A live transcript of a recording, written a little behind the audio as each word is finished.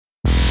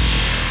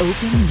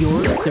Open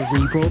your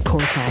cerebral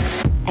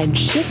cortex and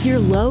shift your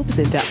lobes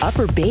into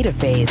upper beta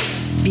phase,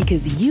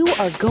 because you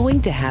are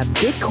going to have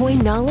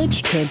Bitcoin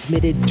knowledge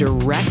transmitted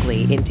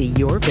directly into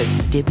your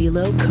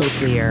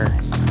vestibulocochlear.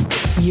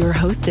 Your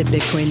host of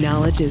Bitcoin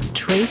Knowledge is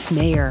Trace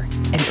Mayer,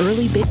 an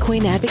early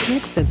Bitcoin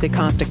advocate since it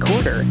cost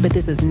 $0.25, but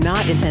this is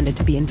not intended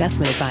to be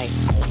investment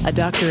advice. A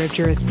doctor of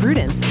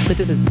jurisprudence, but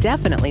this is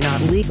definitely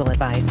not legal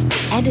advice.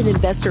 And an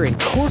investor in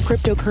core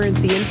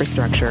cryptocurrency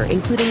infrastructure,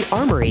 including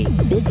Armory,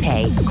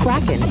 BitPay,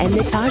 Kraken, and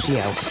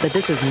Mitagio, but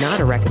this is not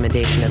a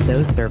recommendation of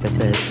those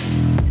services.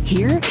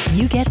 Here,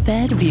 you get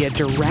fed via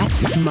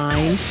direct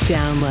mind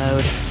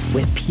download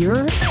with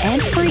pure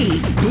and free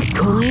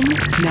Bitcoin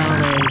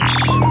knowledge.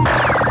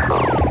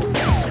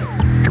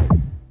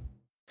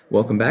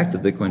 Welcome back to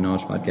the Bitcoin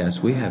Knowledge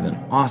Podcast. We have an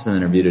awesome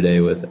interview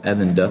today with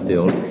Evan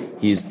Duffield.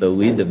 He's the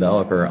lead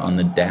developer on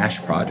the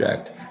Dash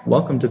project.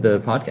 Welcome to the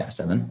podcast,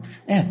 Evan.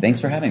 Yeah,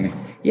 thanks for having me.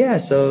 Yeah,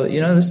 so,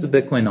 this is a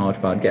Bitcoin Knowledge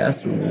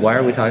Podcast. Why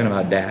are we talking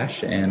about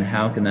Dash, and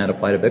how can that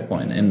apply to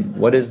Bitcoin? And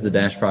what is the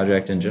Dash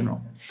project in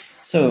general?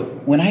 So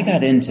when I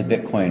got into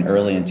Bitcoin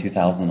early in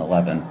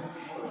 2011,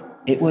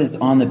 it was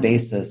on the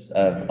basis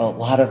of a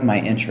lot of my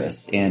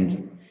interests,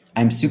 and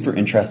I'm super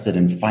interested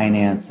in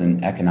finance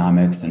and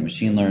economics and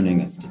machine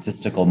learning and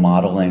statistical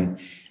modeling.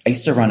 I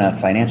used to run a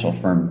financial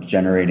firm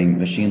generating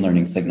machine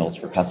learning signals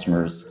for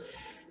customers.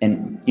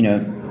 And,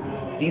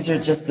 these are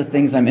just the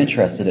things I'm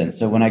interested in.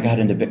 So when I got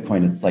into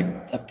Bitcoin, it's like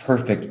a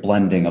perfect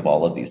blending of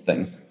all of these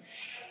things.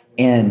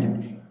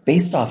 And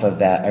based off of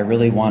that, I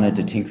really wanted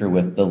to tinker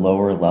with the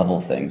lower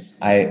level things.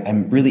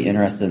 I'm really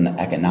interested in the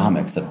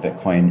economics of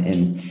Bitcoin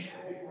and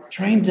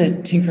trying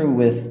to tinker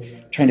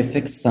with trying to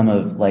fix some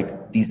of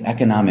these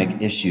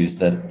economic issues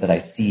that I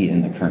see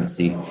in the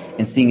currency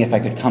and seeing if I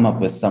could come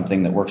up with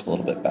something that works a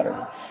little bit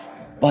better.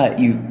 But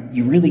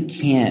you really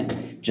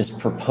can't just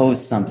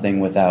propose something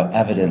without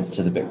evidence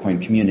to the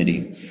Bitcoin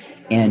community.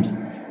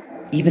 And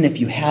even if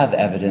you have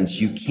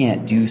evidence, you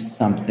can't do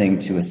something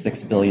to a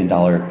 $6 billion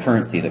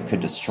currency that could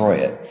destroy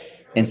it.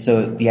 And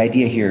so the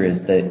idea here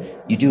is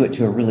that you do it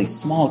to a really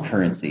small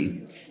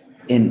currency.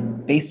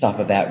 And based off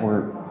of that,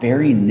 we're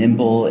very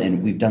nimble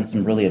and we've done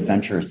some really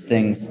adventurous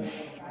things.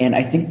 And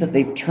I think that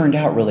they've turned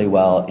out really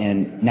well.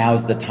 And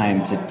now's the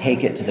time to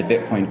take it to the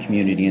Bitcoin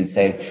community and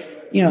say,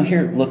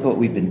 here, look what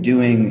we've been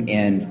doing.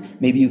 And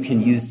maybe you can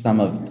use some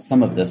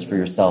of this for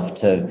yourself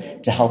to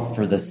help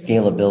for the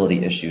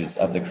scalability issues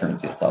of the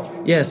currency itself.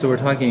 Yeah, so we're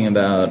talking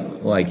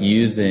about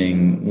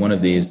using one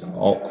of these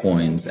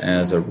altcoins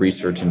as a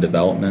research and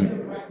development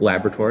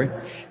laboratory.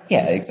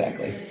 Yeah,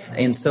 exactly.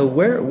 And so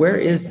where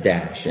is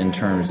Dash in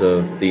terms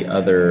of the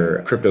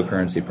other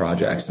cryptocurrency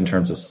projects, in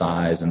terms of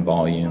size and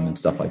volume and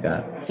stuff like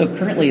that? So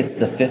currently it's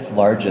the 5th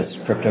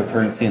largest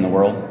cryptocurrency in the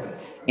world,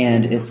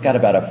 and it's got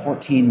about a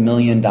 $14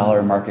 million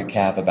market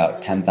cap,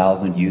 about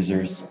 10,000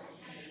 users.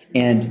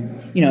 And,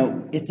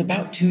 it's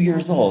about 2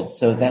 years old,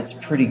 so that's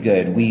pretty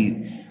good.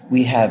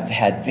 We have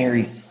had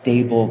very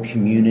stable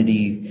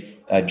community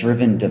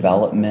driven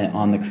development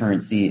on the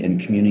currency and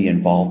community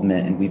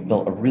involvement, and we've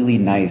built a really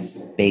nice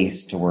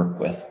base to work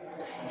with.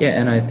 Yeah,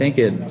 and I think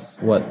it's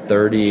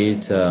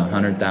 $30,000 to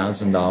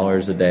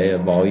 $100,000 a day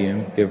of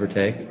volume, give or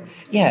take.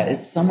 Yeah,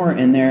 it's somewhere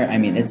in there. I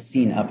mean, it's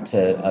seen up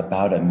to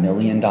about $1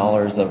 million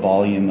of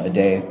volume a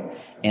day,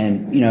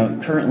 and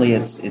currently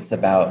it's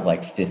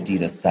about 50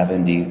 to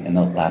 70 in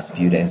the last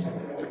few days.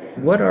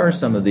 What are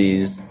some of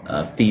these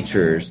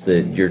features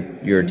that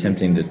you're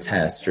attempting to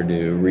test or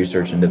do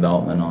research and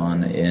development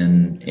on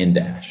in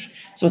Dash?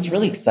 So what's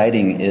really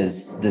exciting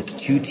is this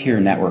 2-tier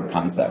network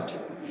concept.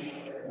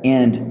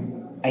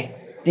 And I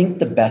think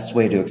the best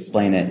way to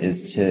explain it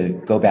is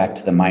to go back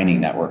to the mining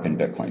network in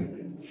Bitcoin.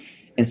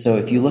 And so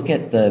if you look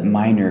at the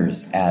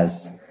miners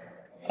as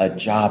a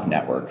job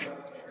network,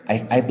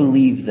 I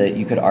believe that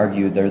you could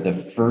argue they're the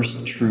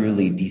first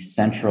truly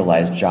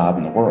decentralized job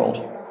in the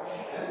world.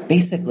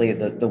 Basically,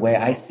 the way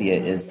I see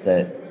it is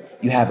that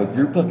you have a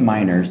group of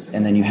miners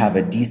and then you have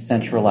a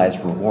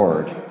decentralized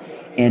reward,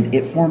 and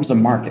it forms a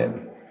market,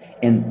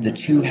 and the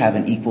two have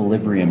an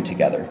equilibrium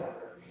together.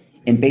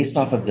 And based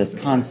off of this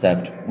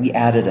concept, we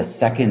added a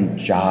second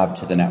job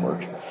to the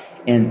network.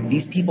 And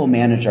these people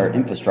manage our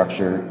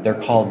infrastructure. They're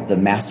called the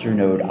master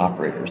node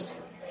operators.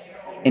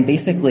 And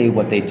basically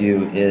what they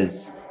do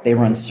is they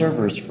run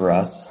servers for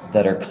us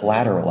that are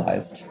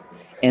collateralized.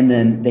 And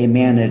then they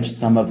manage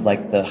some of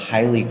the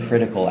highly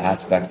critical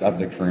aspects of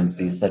the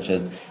currency, such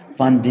as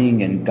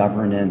funding and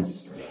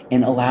governance,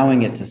 and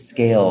allowing it to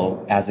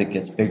scale as it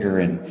gets bigger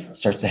and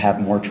starts to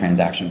have more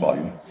transaction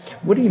volume.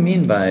 What do you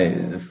mean by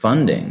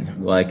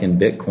funding? Like in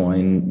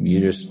Bitcoin, you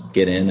just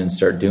get in and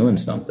start doing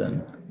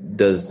something.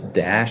 Does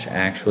Dash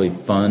actually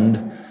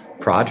fund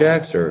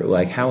projects, or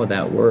how would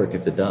that work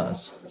if it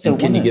does? So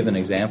can you give an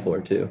example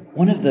or two?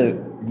 One of the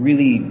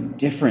really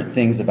different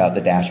things about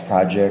the Dash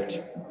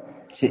project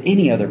to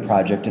any other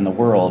project in the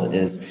world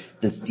is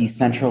this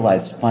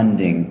decentralized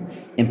funding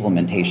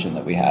implementation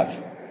that we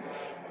have.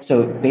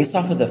 So based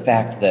off of the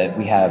fact that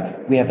we have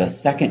a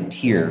second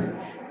tier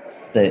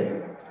that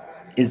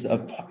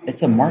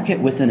it's a market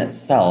within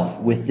itself,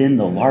 within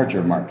the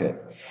larger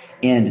market.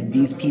 And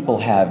these people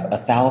have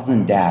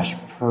 1,000 dash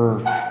per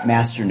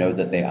master node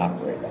that they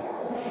operate.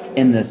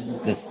 And this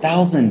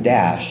 1,000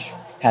 dash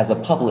has a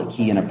public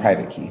key and a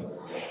private key.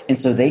 And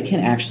so they can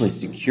actually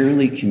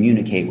securely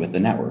communicate with the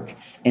network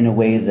in a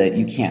way that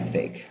you can't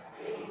fake.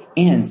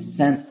 And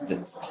since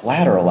it's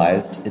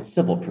collateralized, it's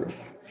Sybil proof.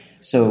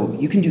 So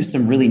you can do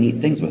some really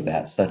neat things with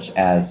that, such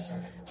as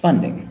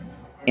funding.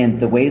 And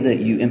the way that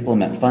you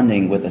implement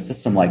funding with a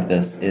system like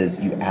this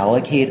is you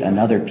allocate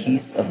another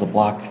piece of the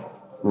block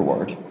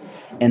reward.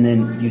 And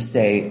then you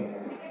say,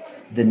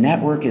 the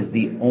network is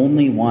the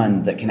only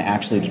one that can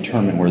actually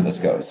determine where this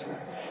goes.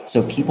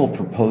 So people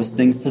propose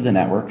things to the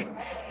network,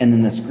 and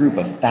then this group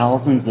of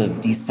thousands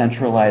of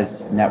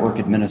decentralized network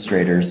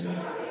administrators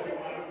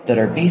that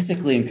are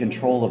basically in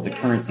control of the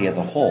currency as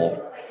a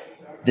whole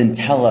then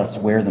tell us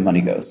where the money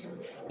goes.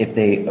 If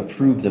they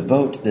approve the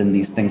vote, then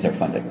these things are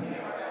funded.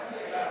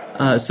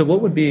 So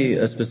what would be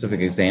a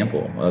specific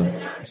example of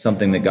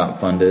something that got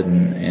funded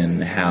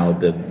and how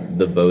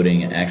the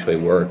voting actually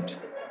worked?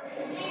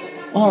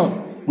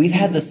 Well, we've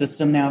had the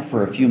system now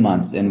for a few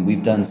months, and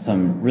we've done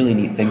some really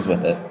neat things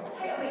with it.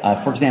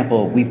 For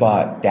example, we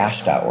bought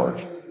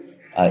Dash.org.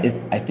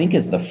 I think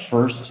is the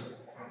first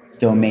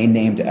domain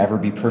name to ever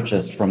be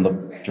purchased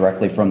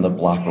directly from the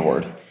block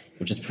reward,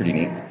 which is pretty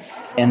neat.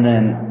 And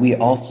then we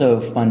also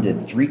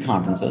funded 3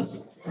 conferences,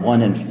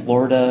 one in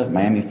Florida,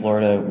 Miami,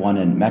 Florida, one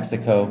in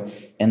Mexico,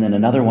 and then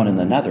another one in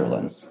the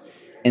Netherlands.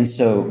 And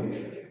so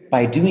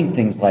by doing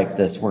things like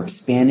this, we're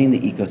expanding the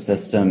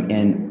ecosystem,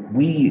 and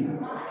we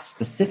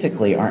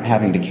specifically aren't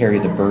having to carry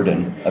the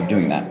burden of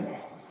doing that.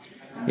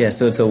 Yeah,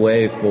 so it's a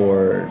way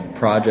for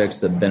projects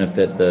that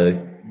benefit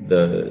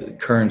the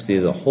currency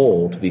as a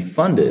whole to be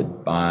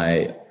funded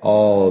by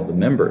all the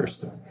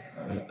members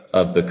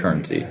of the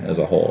currency as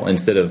a whole,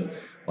 instead of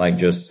like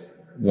just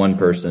one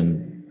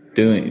person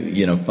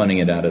doing, funding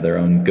it out of their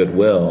own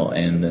goodwill,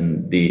 and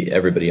then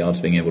everybody else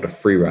being able to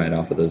free ride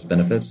off of those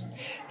benefits.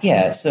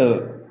 Yeah,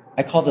 so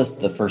I call this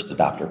the first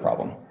adopter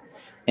problem.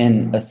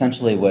 And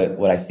essentially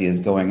what I see is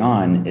going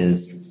on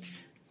is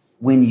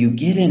when you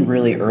get in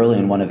really early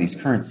in one of these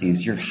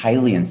currencies, you're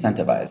highly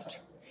incentivized.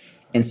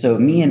 And so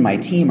me and my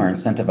team are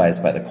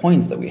incentivized by the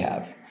coins that we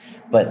have.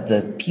 But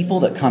the people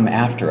that come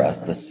after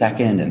us, the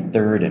second and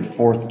third and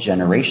fourth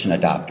generation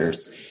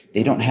adopters,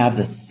 they don't have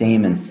the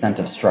same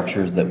incentive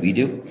structures that we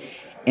do.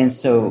 And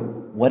so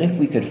what if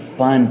we could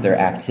fund their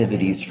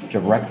activities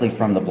directly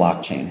from the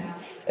blockchain?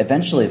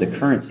 Eventually, the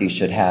currency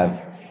should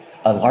have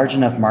a large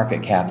enough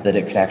market cap that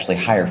it could actually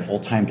hire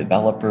full-time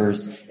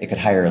developers, it could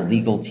hire a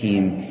legal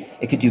team,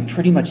 it could do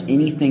pretty much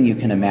anything you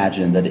can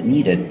imagine that it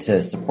needed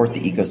to support the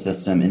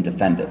ecosystem and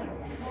defend it.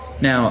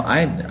 Now,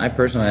 I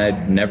personally,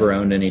 I'd never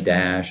owned any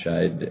Dash.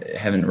 I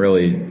haven't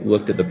really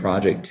looked at the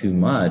project too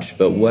much,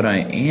 but what I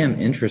am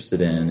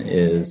interested in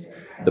is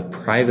the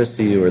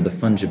privacy or the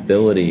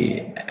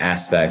fungibility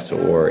aspects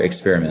or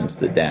experiments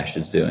that Dash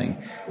is doing,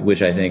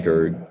 which I think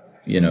are,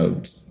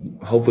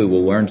 hopefully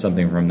we'll learn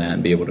something from that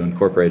and be able to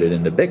incorporate it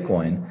into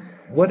Bitcoin.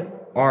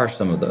 What are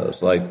some of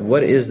those? Like,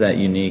 what is that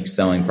unique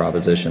selling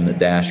proposition that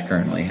Dash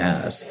currently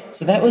has?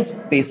 So that was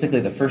basically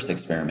the first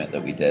experiment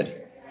that we did.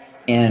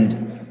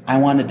 And I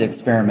wanted to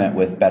experiment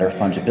with better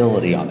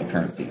fungibility on the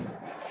currency.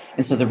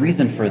 And so the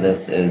reason for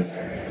this is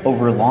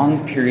over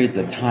long periods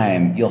of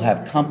time, you'll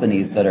have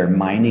companies that are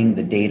mining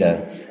the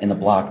data in the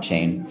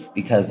blockchain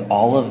because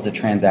all of the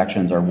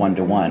transactions are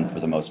one-to-one for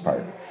the most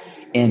part.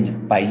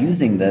 And by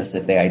using this,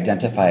 if they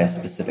identify a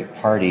specific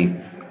party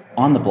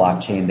on the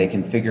blockchain, they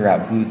can figure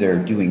out who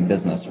they're doing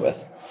business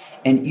with.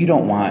 And you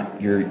don't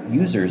want your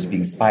users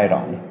being spied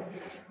on.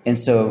 And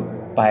so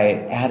by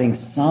adding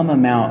some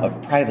amount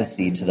of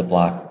privacy to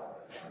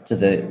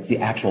the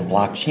actual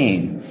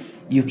blockchain,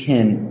 you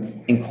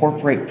can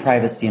incorporate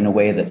privacy in a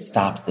way that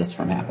stops this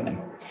from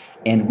happening.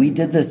 And we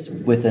did this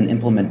with an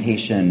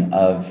implementation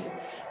of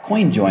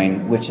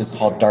CoinJoin, which is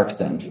called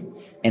DarkSend.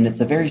 And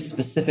it's a very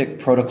specific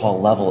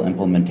protocol level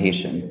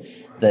implementation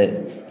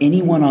that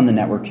anyone on the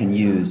network can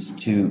use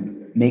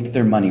to make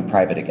their money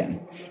private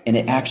again. And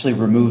it actually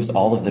removes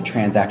all of the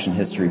transaction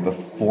history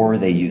before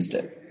they used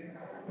it.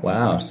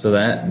 Wow. So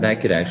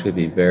that could actually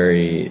be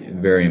very,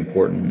 very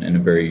important and a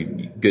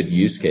very good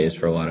use case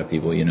for a lot of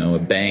people. A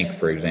bank,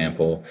 for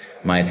example,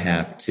 might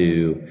have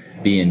to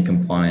be in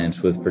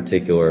compliance with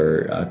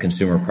particular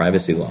consumer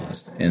privacy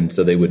laws. And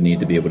so they would need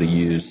to be able to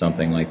use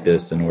something like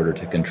this in order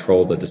to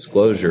control the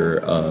disclosure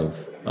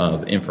of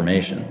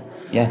information.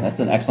 Yeah, that's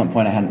an excellent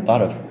point I hadn't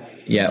thought of.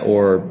 Yeah,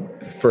 or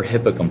for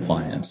HIPAA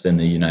compliance in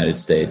the United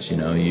States,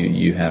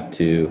 you have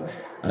to,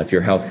 if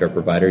you're a healthcare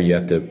provider, you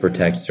have to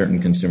protect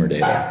certain consumer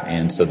data.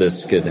 And so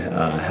this could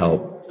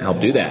help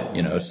do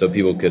that, so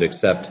people could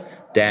accept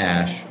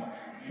Dash,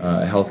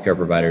 healthcare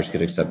providers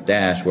could accept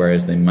Dash,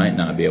 whereas they might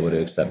not be able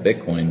to accept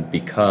Bitcoin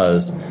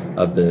because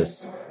of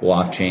this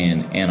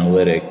blockchain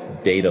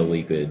analytic data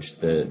leakage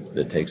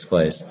that takes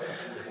place.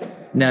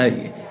 Now,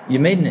 you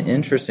made an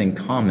interesting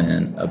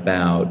comment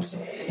about,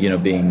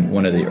 being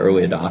one of the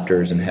early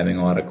adopters and having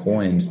a lot of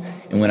coins.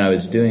 And when I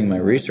was doing my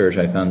research,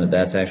 I found that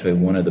that's actually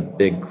one of the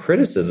big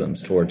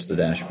criticisms towards the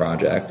Dash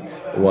project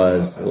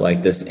was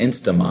like this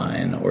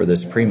insta-mine or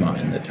this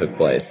pre-mine that took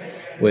place,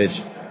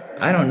 which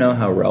I don't know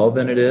how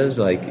relevant it is.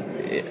 Like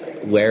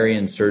Larry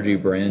and Sergey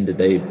Brin, did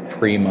they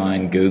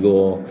pre-mine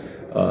Google?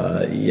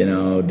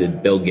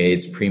 Did Bill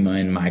Gates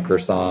pre-mine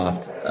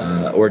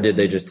Microsoft? Or did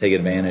they just take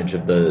advantage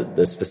of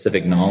the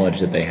specific knowledge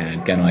that they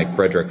had? Kind of like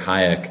Frederick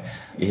Hayek,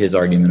 his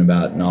argument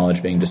about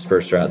knowledge being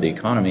dispersed throughout the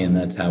economy, and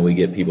that's how we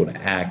get people to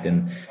act,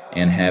 and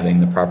having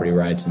the property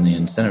rights and the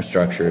incentive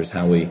structures,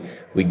 how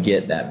we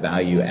get that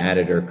value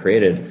added or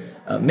created.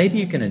 Maybe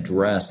you can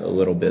address a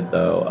little bit,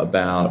 though,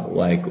 about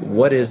like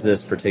what is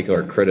this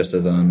particular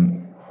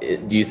criticism?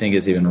 Do you think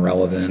it's even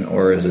relevant,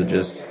 or is it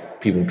just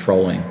people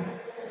trolling?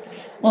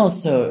 Well,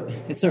 so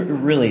it's a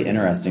really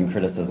interesting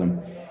criticism.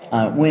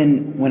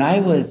 When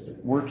I was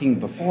working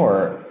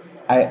before,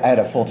 I had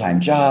a full-time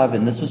job,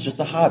 and this was just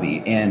a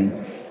hobby,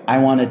 and I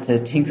wanted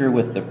to tinker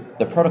with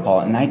the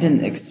protocol, and I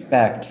didn't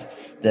expect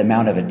the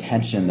amount of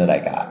attention that I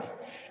got.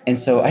 And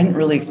so I didn't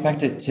really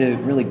expect it to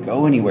really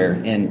go anywhere,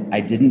 and I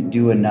didn't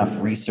do enough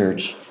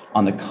research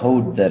on the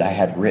code that I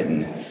had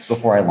written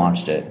before I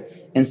launched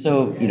it. And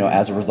so,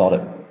 as a result,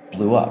 it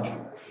blew up.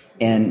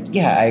 And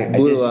yeah, I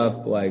blew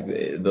up like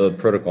the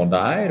protocol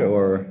died,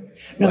 or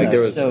there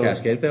was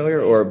cascade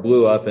failure, or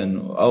blew up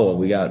and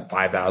we got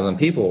 5,000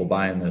 people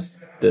buying this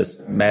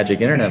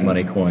magic internet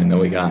money coin that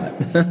we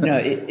got. No,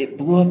 it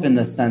blew up in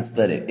the sense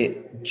that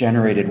it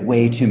generated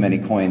way too many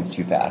coins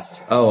too fast.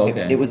 Oh,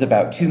 okay. It was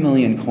about 2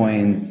 million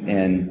coins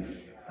in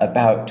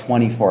about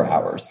 24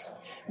 hours,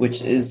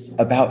 which is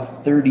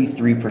about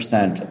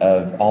 33%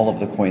 of all of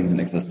the coins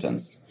in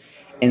existence.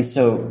 And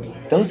so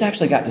those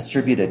actually got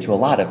distributed to a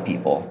lot of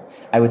people.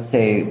 I would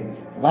say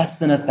less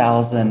than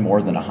 1,000,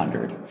 more than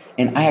 100.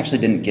 And I actually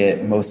didn't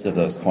get most of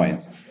those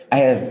coins.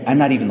 I'm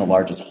not even the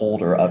largest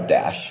holder of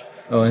Dash.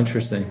 Oh,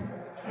 interesting.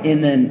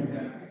 And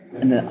then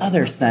in the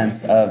other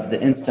sense of the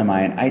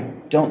Instamine, I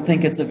don't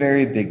think it's a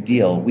very big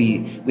deal.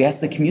 We asked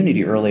the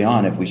community early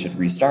on if we should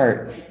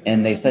restart,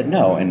 and they said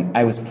no, and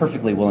I was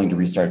perfectly willing to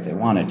restart if they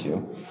wanted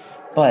to.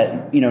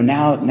 But,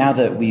 now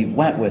that we've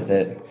went with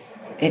it,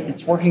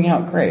 it's working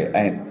out great.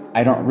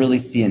 I don't really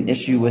see an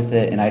issue with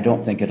it, and I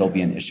don't think it'll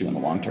be an issue in the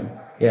long term.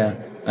 Yeah.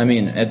 I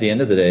mean, at the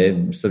end of the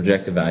day,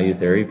 subjective value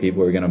theory,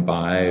 people are going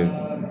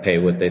to pay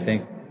what they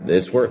think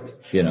it's worth,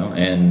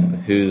 and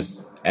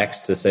who's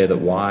X to say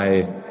that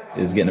Y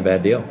is getting a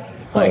bad deal?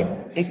 Right.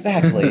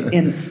 Exactly.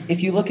 And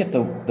if you look at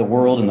the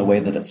world and the way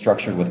that it's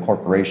structured with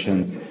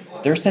corporations,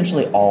 they're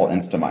essentially all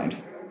insta-mined.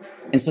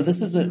 And so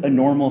this is a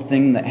normal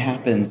thing that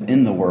happens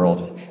in the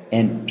world,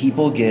 and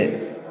people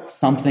get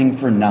something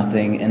for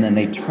nothing, and then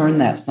they turn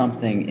that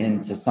something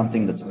into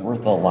something that's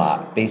worth a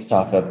lot based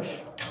off of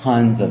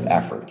tons of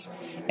effort.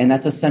 And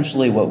that's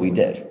essentially what we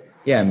did.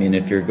 Yeah, I mean,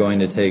 if you're going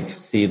to take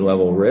seed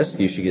level risk,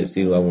 you should get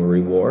seed level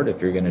reward.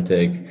 If you're going to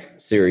take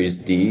Series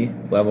D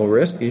level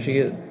risk, you should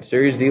get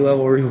Series D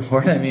level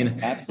reward. I mean,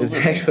 absolutely.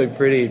 It's actually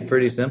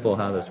pretty simple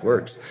how this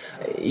works.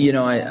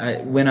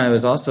 When I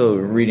was also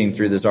reading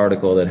through this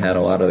article that had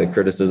a lot of the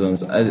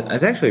criticisms, I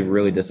was actually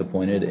really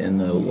disappointed in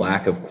the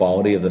lack of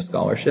quality of the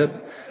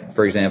scholarship.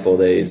 For example,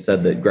 they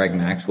said that Greg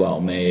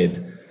Maxwell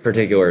made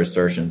particular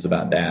assertions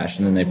about Dash,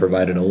 and then they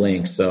provided a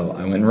link. So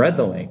I went and read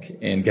the link,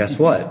 and guess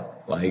what?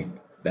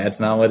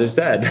 That's not what it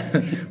said,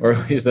 or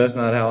at least that's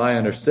not how I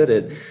understood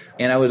it.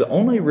 And I was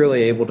only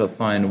really able to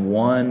find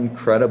one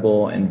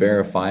credible and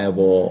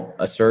verifiable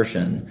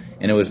assertion,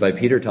 and it was by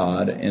Peter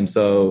Todd. And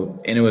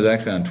it was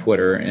actually on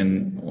Twitter,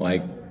 and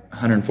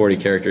 140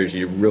 characters,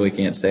 you really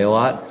can't say a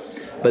lot.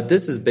 But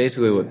this is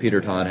basically what Peter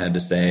Todd had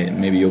to say,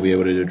 and maybe you'll be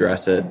able to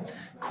address it.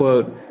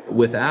 Quote,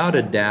 "Without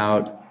a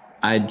doubt,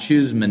 I'd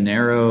choose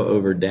Monero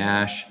over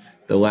Dash.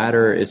 The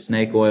latter is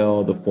snake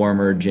oil, the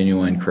former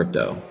genuine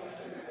crypto."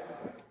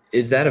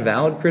 Is that a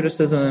valid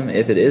criticism?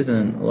 If it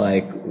isn't,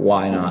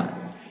 why not?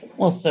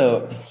 Well,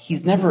 so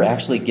he's never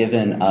actually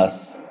given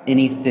us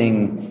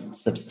anything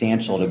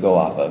substantial to go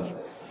off of.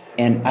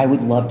 And I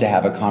would love to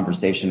have a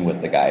conversation with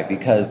the guy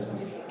because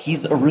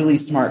he's a really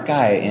smart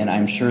guy, and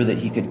I'm sure that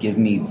he could give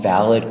me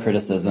valid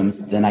criticisms,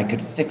 then I could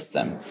fix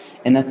them.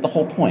 And that's the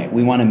whole point.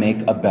 We want to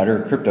make a better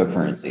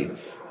cryptocurrency.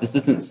 This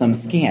isn't some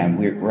scam.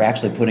 We're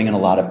actually putting in a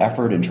lot of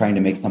effort and trying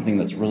to make something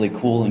that's really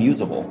cool and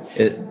usable.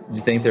 Do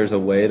you think there's a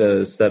way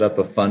to set up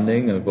a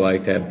funding of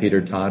to have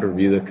Peter Todd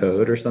review the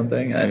code or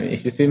something? I mean,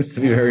 he seems to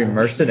be very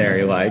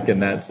mercenary-like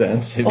in that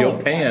sense. If you'll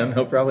pay him,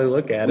 he'll probably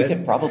look at it. We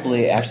could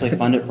probably actually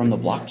fund it from the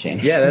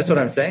blockchain. Yeah, that's what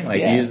I'm saying.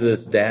 Use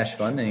this Dash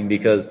funding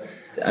because,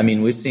 I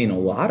mean, we've seen a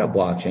lot of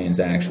blockchains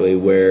actually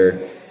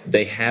where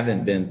they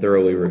haven't been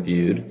thoroughly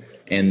reviewed.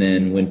 And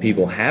then when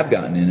people have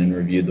gotten in and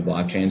reviewed the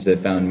blockchains, they've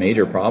found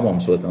major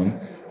problems with them.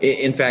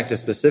 In fact, a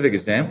specific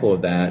example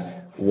of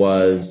that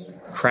was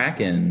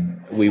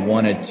Kraken. We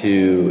wanted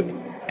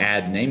to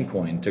add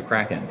Namecoin to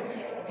Kraken.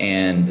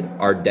 And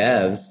our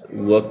devs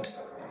looked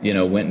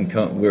went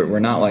and we're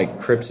not like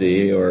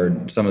Cryptsy or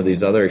some of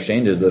these other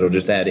exchanges that'll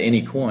just add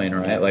any coin,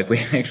 right? Like we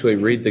actually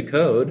read the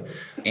code,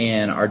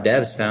 and our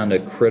devs found a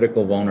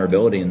critical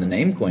vulnerability in the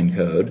Namecoin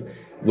code,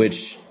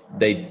 which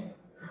they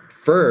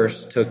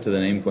first took to the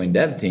Namecoin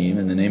dev team,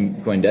 and the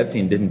Namecoin dev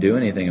team didn't do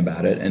anything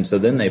about it. And so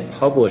then they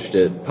published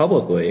it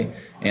publicly,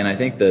 and I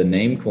think the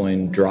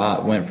Namecoin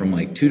drop went from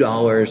like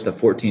 $2 to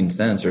 14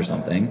 cents or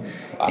something.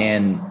 Wow.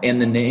 And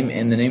the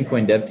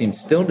Namecoin dev team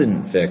still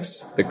didn't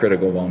fix the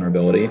critical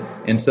vulnerability.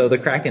 And so the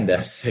Kraken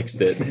devs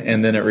fixed it,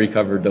 and then it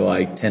recovered to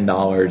like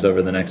 $10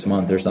 over the next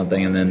month or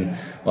something, and then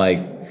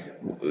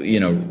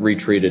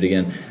retreated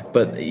again.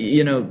 But,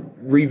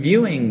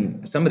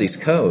 reviewing somebody's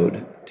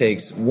code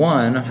takes,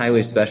 one,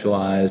 highly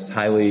specialized,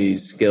 highly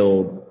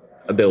skilled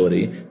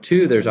ability.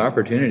 Two, there's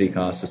opportunity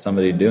cost to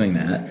somebody doing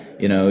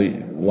that.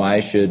 Why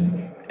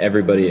should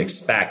everybody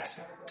expect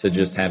to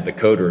just have the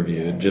code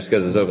reviewed? Just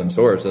because it's open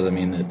source doesn't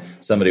mean that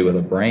somebody with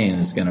a brain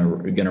is gonna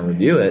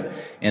review it.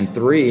 And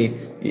three,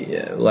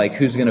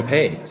 who's gonna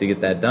pay to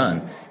get that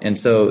done? And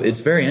so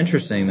it's very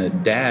interesting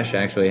that Dash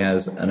actually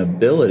has an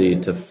ability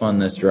to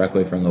fund this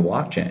directly from the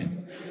blockchain.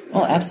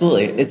 Well,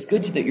 absolutely. It's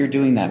good that you're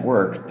doing that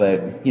work,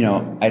 but,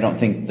 I don't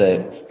think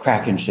that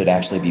Kraken should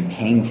actually be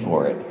paying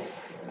for it.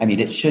 I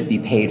mean, it should be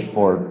paid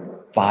for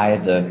by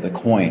the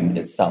coin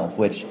itself,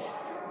 which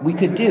we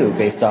could do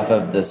based off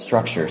of the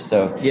structure.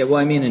 So yeah, well,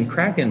 I mean, in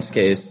Kraken's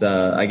case,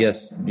 I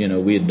guess,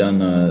 we'd done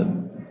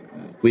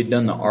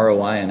the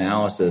ROI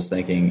analysis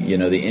thinking,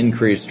 the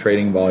increased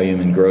trading volume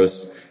and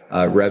gross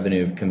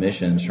revenue of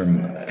commissions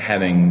from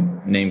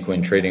having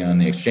Namecoin trading on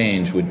the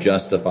exchange would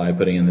justify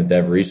putting in the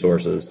dev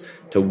resources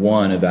to,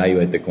 one,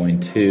 evaluate the coin,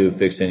 two,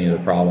 fix any of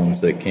the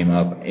problems that came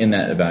up in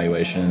that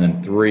evaluation, and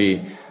then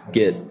three,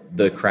 get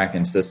the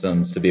Kraken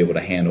systems to be able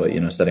to handle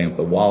it, setting up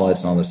the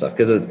wallets and all this stuff.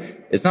 Because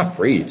it's not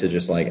free to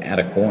just add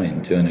a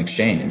coin to an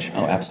exchange.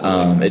 Oh,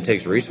 absolutely. It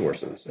takes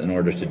resources in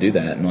order to do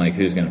that. And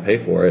who's going to pay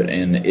for it?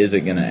 And is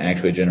it going to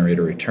actually generate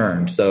a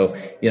return? So,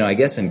 I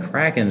guess in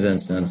Kraken's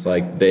instance,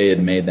 they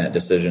had made that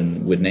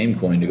decision with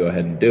Namecoin to go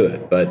ahead and do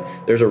it. But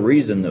there's a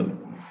reason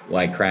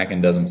that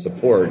Kraken doesn't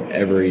support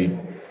every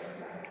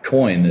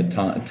coin that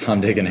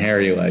Tom, Dick, and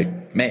Harry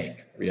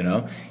make,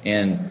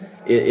 and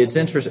it's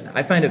interesting.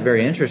 I find it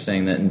very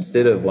interesting that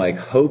instead of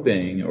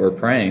hoping or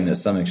praying that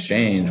some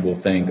exchange will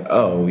think,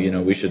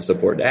 we should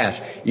support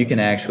Dash, you can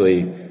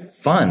actually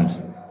fund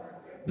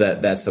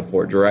that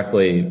support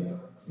directly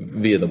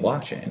via the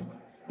blockchain.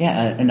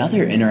 Yeah,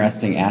 another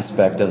interesting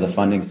aspect of the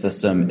funding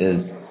system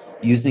is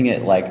using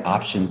it like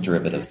options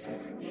derivatives.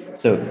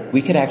 So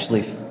we could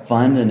actually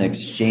fund an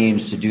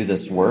exchange to do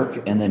this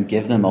work and then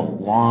give them a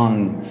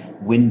long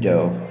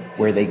window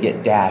where they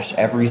get Dash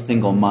every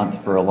single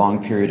month for a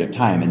long period of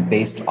time. And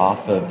based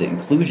off of the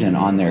inclusion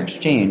on their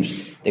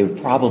exchange, they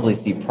would probably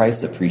see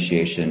price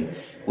appreciation,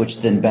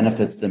 which then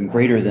benefits them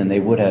greater than they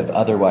would have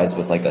otherwise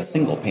with a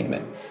single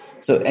payment.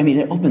 So,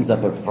 it opens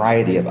up a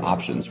variety of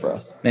options for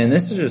us. Man,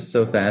 this is just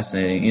so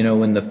fascinating.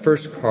 When the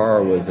first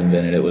car was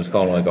invented, it was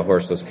called a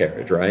horseless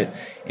carriage, right?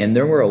 And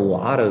there were a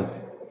lot of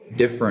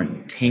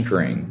different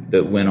tinkering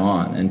that went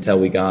on until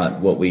we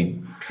got what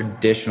we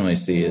traditionally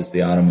see as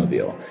the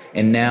automobile.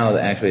 And now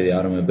actually the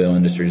automobile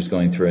industry is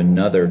going through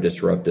another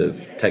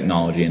disruptive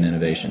technology and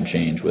innovation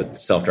change with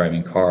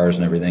self-driving cars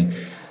and everything.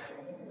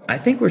 I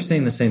think we're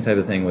seeing the same type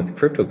of thing with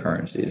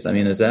cryptocurrencies.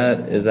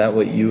 Is that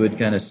what you would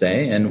kind of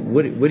say? And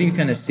what do you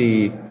kind of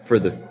see for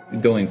the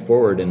going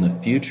forward in the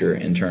future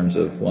in terms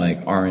of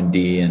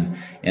R&D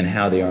and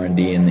how the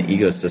R&D and the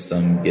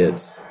ecosystem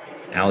gets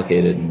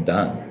allocated and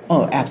done?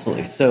 Oh,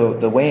 absolutely. So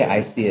the way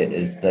I see it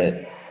is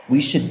that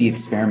we should be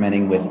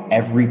experimenting with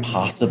every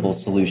possible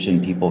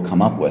solution people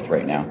come up with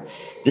right now.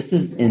 This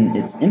is in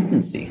its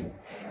infancy.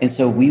 And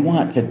so we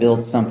want to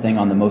build something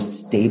on the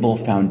most stable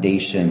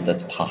foundation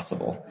that's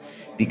possible,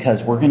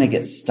 because we're going to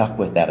get stuck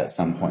with that at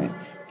some point.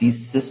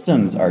 These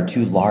systems are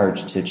too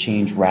large to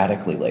change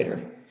radically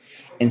later.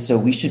 And so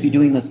we should be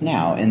doing this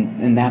now.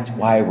 And that's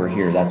why we're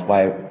here. That's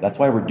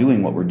why we're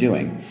doing what we're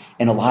doing.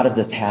 And a lot of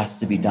this has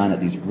to be done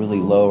at these really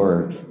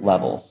lower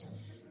levels.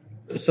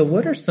 So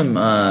what are some,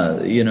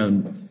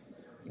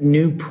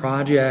 new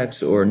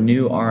projects or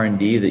new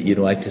R&D that you'd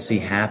like to see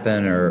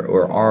happen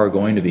or are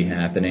going to be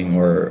happening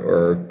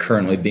or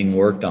currently being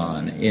worked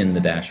on in the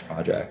Dash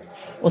project?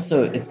 Well,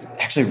 so it's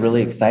actually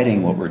really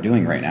exciting what we're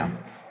doing right now.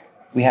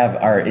 We have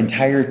our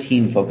entire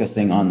team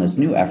focusing on this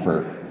new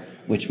effort,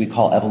 which we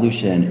call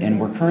Evolution, and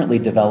we're currently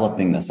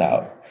developing this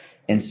out.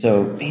 And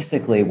so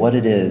basically what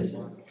it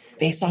is,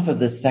 based off of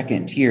the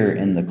second tier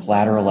in the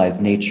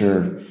collateralized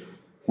nature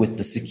with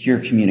the secure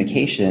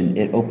communication,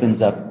 it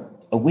opens up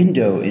a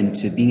window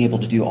into being able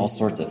to do all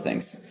sorts of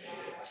things.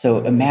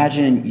 So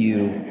imagine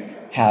you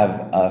have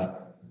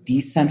a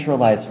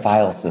decentralized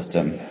file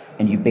system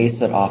and you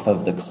base it off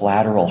of the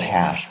collateral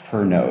hash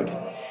per node.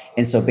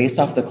 And so based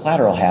off the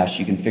collateral hash,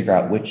 you can figure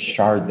out which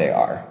shard they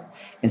are.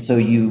 And so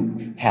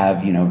you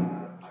have,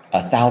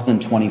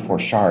 1,024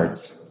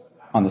 shards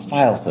on this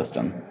file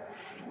system.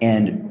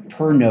 And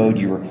per node,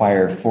 you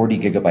require 40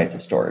 gigabytes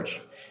of storage.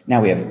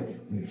 Now we have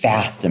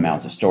vast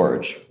amounts of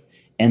storage.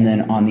 And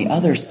then on the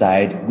other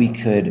side, we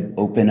could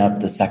open up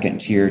the second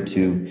tier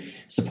to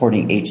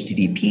supporting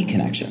HTTP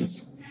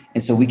connections.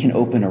 And so we can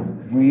open a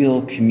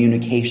real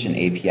communication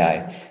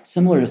API,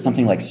 similar to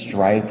something like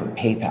Stripe or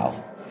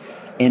PayPal.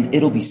 And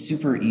it'll be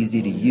super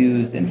easy to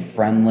use and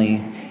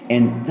friendly.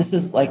 And this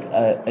is like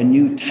a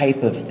new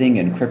type of thing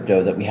in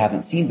crypto that we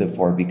haven't seen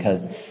before,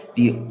 because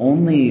the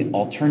only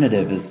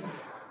alternative is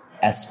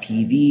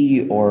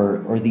SPV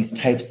or these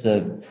types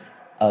of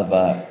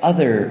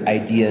other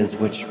ideas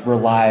which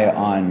rely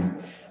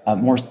on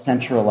more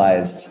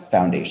centralized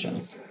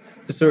foundations.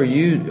 So are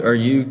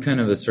you kind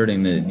of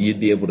asserting that you'd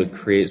be able to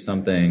create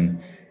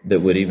something that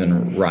would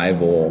even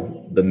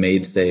rival the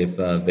MadeSafe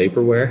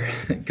vaporware?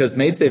 Because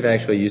MadeSafe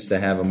actually used to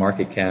have a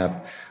market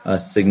cap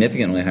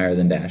significantly higher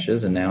than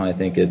Dash's, and now I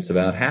think it's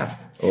about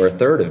half or a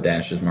third of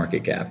Dash's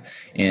market cap.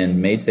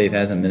 And MadeSafe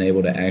hasn't been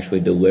able to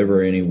actually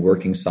deliver any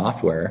working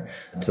software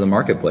to the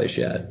marketplace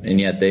yet. And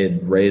yet they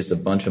had raised a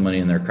bunch of money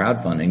in their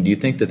crowdfunding. Do you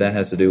think that that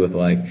has to do with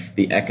like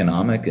the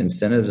economic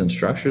incentives and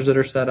structures that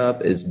are set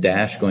up? Is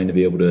Dash going to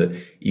be able to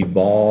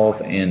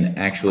evolve and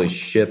actually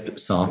ship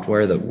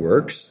software that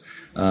works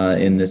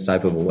in this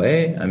type of a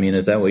way? I mean,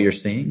 is that what you're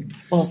seeing?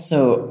 Well,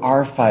 so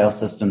our file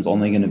system's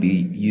only going to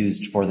be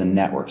used for the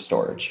network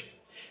storage.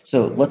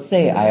 So let's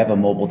say I have a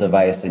mobile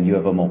device and you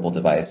have a mobile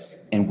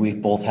device, and we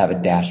both have a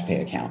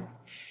DashPay account.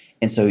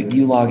 And so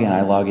you log in,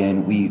 I log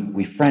in,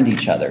 we friend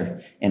each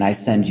other, and I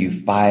send you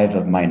 5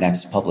 of my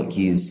next public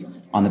keys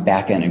on the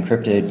back end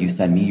encrypted. You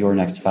send me your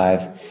next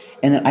 5.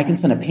 And then I can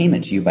send a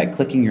payment to you by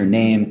clicking your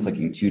name,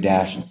 clicking to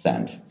Dash, and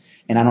send.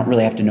 And I don't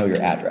really have to know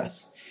your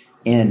address.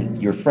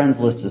 And your friends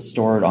list is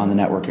stored on the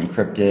network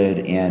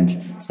encrypted,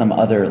 and some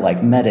other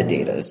like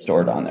metadata is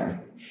stored on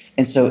there.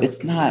 And so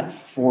it's not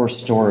for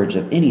storage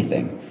of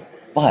anything.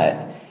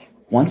 But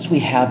once we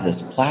have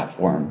this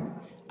platform,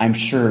 I'm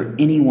sure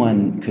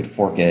anyone could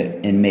fork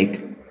it and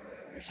make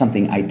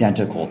something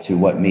identical to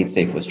what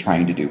MadeSafe was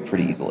trying to do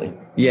pretty easily.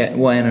 Yeah,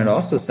 well, and it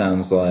also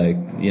sounds like,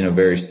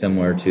 very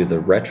similar to the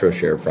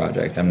RetroShare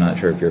project. I'm not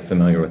sure if you're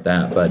familiar with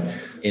that, but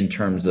in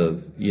terms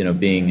of,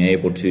 being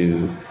able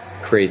to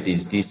create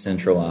these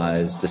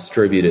decentralized,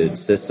 distributed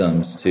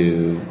systems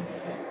to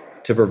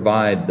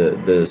provide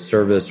the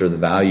service or the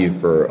value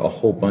for a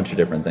whole bunch of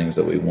different things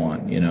that we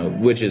want,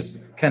 which is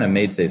kind of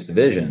MadeSafe's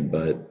vision,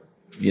 but,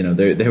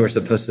 they were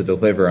supposed to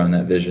deliver on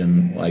that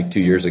vision like 2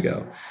 years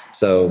ago.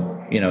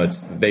 So,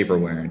 it's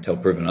vaporware until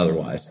proven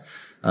otherwise,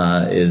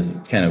 is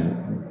kind of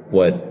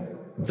what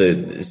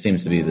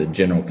seems to be the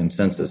general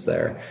consensus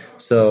there.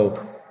 So,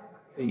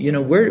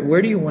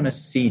 where do you want to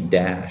see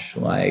Dash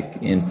like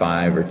in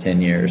 5 or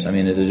 10 years? I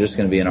mean, is it just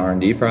going to be an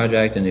R&D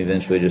project and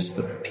eventually just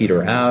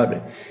peter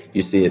out?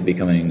 You see it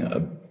becoming a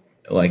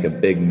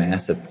big,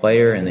 massive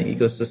player in the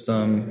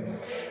ecosystem?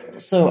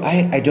 So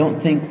I don't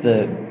think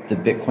the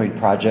Bitcoin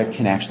project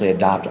can actually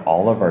adopt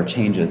all of our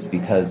changes,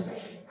 because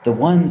the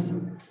ones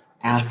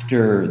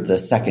after the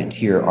second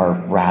tier are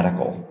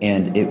radical,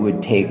 and it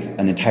would take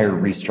an entire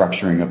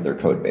restructuring of their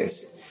code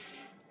base.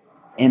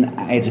 And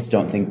I just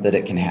don't think that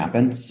it can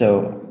happen.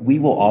 So we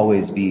will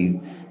always be,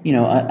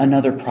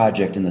 another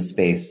project in the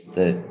space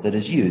that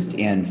is used.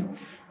 And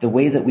the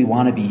way that we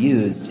want to be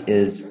used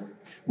is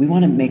we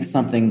want to make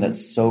something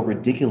that's so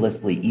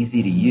ridiculously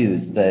easy to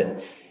use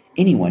that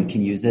anyone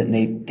can use it,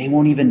 and they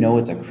won't even know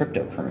it's a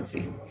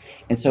cryptocurrency.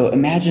 And so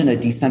imagine a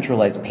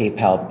decentralized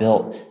PayPal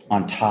built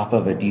on top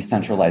of a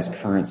decentralized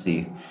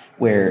currency,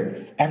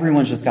 where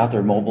everyone's just got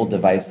their mobile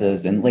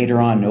devices, and later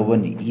on, no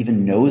one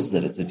even knows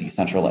that it's a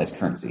decentralized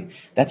currency.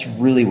 That's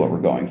really what we're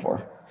going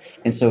for.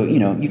 And so,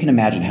 you can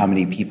imagine how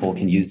many people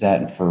can use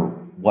that and for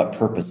what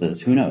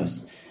purposes, who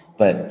knows?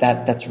 But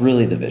that's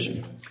really the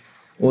vision.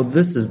 Well,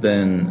 this has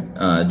been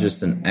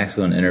just an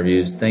excellent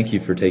interview. Thank you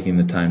for taking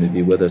the time to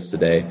be with us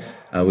today.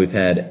 We've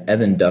had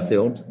Evan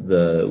Duffield,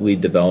 the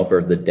lead developer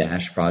of the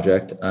Dash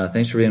project.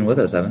 Thanks for being with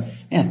us, Evan.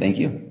 Yeah, thank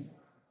you.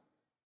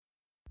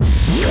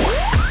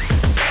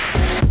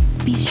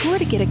 Be sure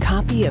to get a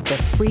copy of the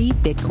free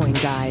Bitcoin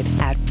Guide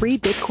at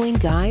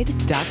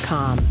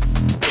freebitcoinguide.com.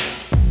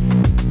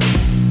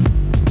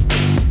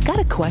 Got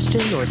a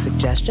question or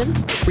suggestion?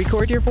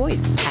 Record your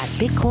voice at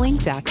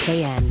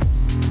bitcoin.kn.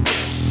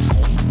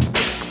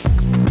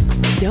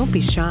 Don't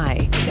be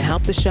shy. To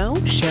help the show,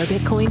 share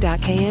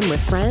bitcoin.kn with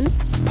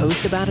friends,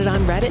 post about it on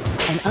Reddit,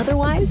 and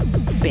otherwise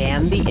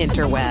spam the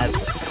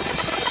interwebs.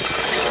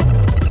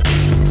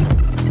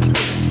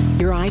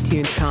 Your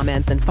iTunes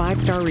comments and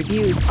 5-star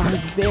reviews are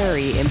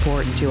very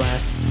important to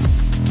us.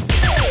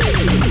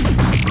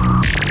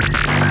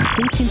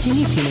 Please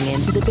continue tuning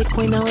in to the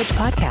Bitcoin Knowledge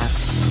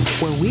Podcast,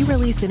 where we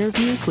release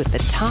interviews with the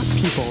top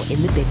people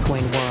in the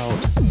Bitcoin world.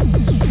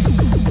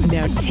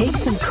 Now take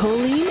some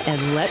choline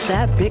and let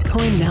that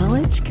Bitcoin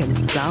knowledge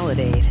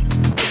consolidate.